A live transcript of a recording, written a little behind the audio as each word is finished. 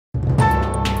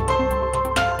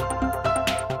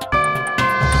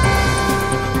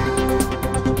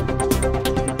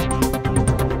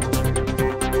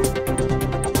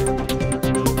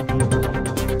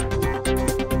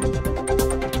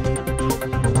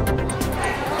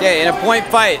Okay, in a point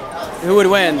fight, who would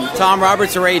win? Tom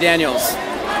Roberts or Ray Daniels?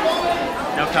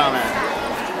 No comment.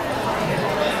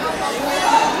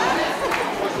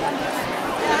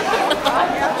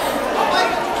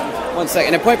 One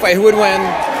second. In a point fight, who would win?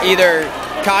 Either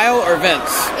Kyle or Vince?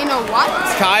 In a what?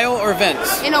 Kyle or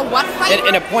Vince? In a what fight?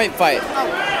 In a point fight.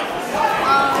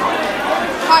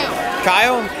 Kyle.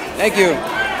 Kyle? Thank you.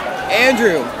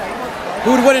 Andrew,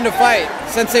 who would win in a fight?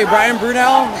 Sensei Brian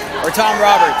Brunel or Tom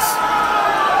Roberts?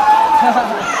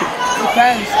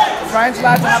 Depends. Brian's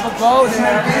allowed to have a bow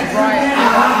there. Brian.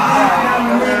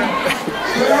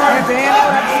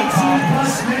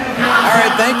 All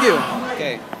right, thank you.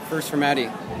 Okay, first for Maddie.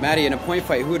 Maddie, in a point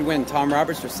fight, who would win, Tom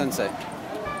Roberts or Sensei?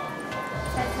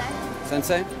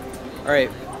 Sensei? All right,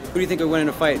 who do you think would win in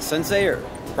a fight, Sensei or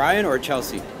Brian or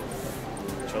Chelsea?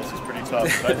 Chelsea's pretty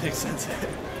tough, but I think Sensei.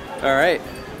 All right,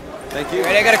 thank you. All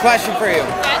right, I got a question for you.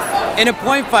 Yes? In a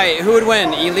point fight, who would win,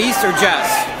 Elise or Jess?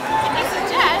 Elise or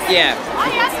Jess? Yeah. Why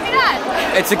are you asking me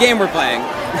that? It's a game we're playing.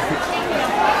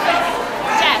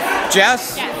 Jess.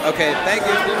 Jess? Yes. Okay, thank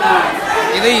you.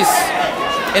 Elise,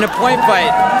 in a point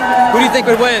fight, who do you think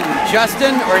would win,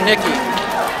 Justin or Nikki?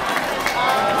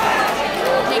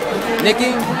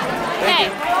 Nikki? Okay,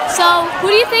 so who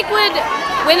do you think would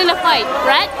win in a fight,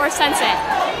 Brett or Sensei?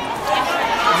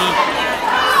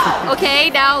 Okay,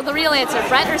 now the real answer,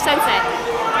 Brett or Sensei?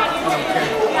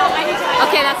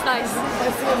 Okay, that's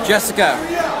nice. Jessica,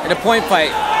 in a point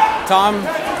fight, Tom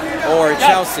or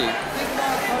Chelsea?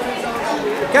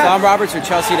 Tom Roberts or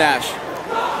Chelsea Nash?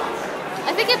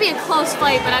 I think it'd be a close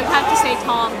fight, but I'd have to say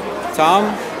Tom.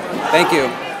 Tom, thank you.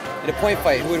 In a point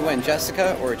fight, who would win,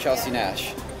 Jessica or Chelsea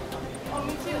Nash?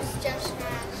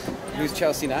 Who's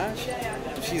Chelsea Nash?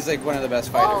 She's like one of the best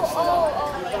fighters.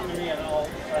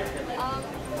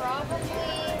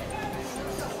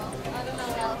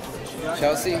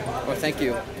 Chelsea? Oh, thank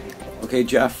you. Okay,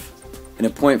 Jeff. In a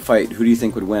point fight, who do you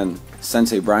think would win?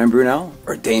 Sensei Brian Brunel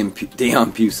or Dejan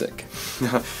Pusick?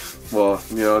 Well,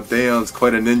 you know, Dejan's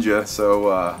quite a ninja,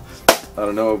 so I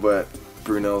don't know, but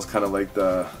Brunel's kind of like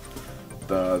the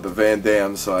Van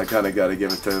Damme, so I kind of got to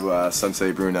give it to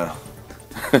Sensei Brunel.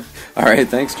 All right,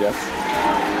 thanks, Jeff.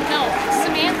 No,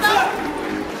 Samantha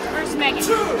versus Megan.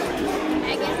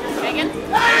 Megan?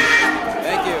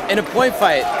 Thank you. In a point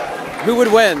fight, who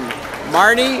would win,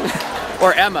 Marnie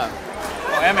or Emma?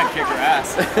 Oh, Emma kicked her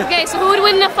ass. Okay, so who would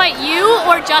win in a fight, you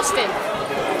or Justin?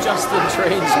 Justin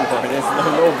trains more. It's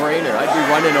a no-brainer. I'd be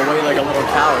running away like a little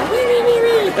coward.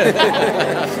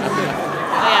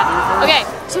 Oh yeah. Okay,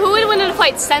 so who would win in a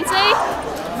fight, Sensei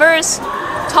versus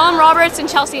Tom Roberts and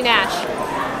Chelsea Nash?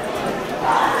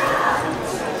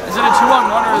 Is it a 2-on-1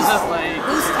 or is it like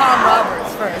Who's Tom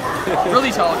Roberts first?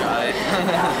 really tall guy?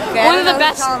 Okay, One of the I don't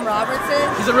know best- who Tom Roberts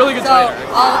is. He's a really good So fighter.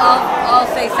 I'll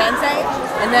say Sensei,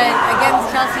 and then against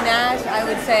Chelsea Nash, I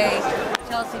would say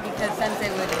Chelsea because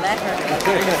Sensei would let her.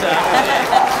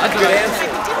 That's a good answer.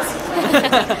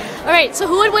 All right, so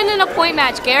who would win in a point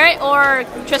match, Garrett or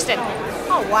Tristan?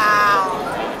 Oh wow.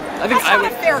 I think That's not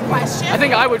a fair question. I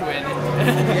think I would win.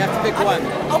 You have to pick one.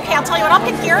 Okay, I'll tell you what. I'll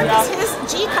pick Garrett because his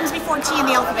G comes before T in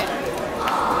the alphabet.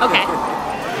 Okay.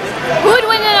 Who would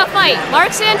win in a fight, Mark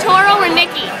Santoro or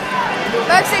Nikki?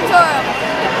 Mark Santoro.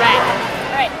 Right.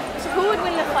 All right, so who would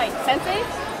win in a fight, Sensei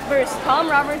versus Tom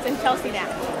Roberts and Chelsea Nash?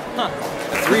 A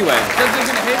three-way. Sensei's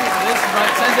gonna hate me for this, but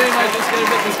Sensei might just get a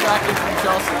bit distracted from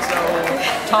Chelsea, so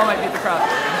Tom might beat the crowd.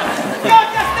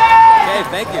 Okay,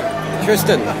 thank you.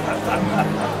 Tristan,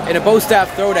 in a bow staff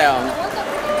throwdown,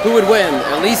 who would win,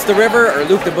 Elise the River or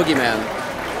Luke the Boogeyman?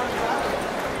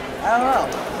 I don't know.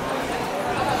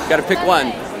 Gotta pick one.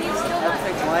 I'll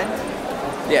pick one.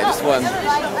 Yeah, just one.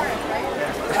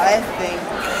 I think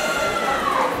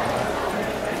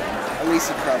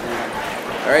Elisa probably won.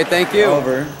 All right, thank you.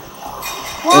 Over.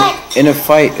 In a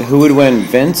fight, who would win,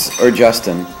 Vince or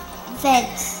Justin?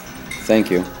 Vince. Thank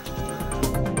you.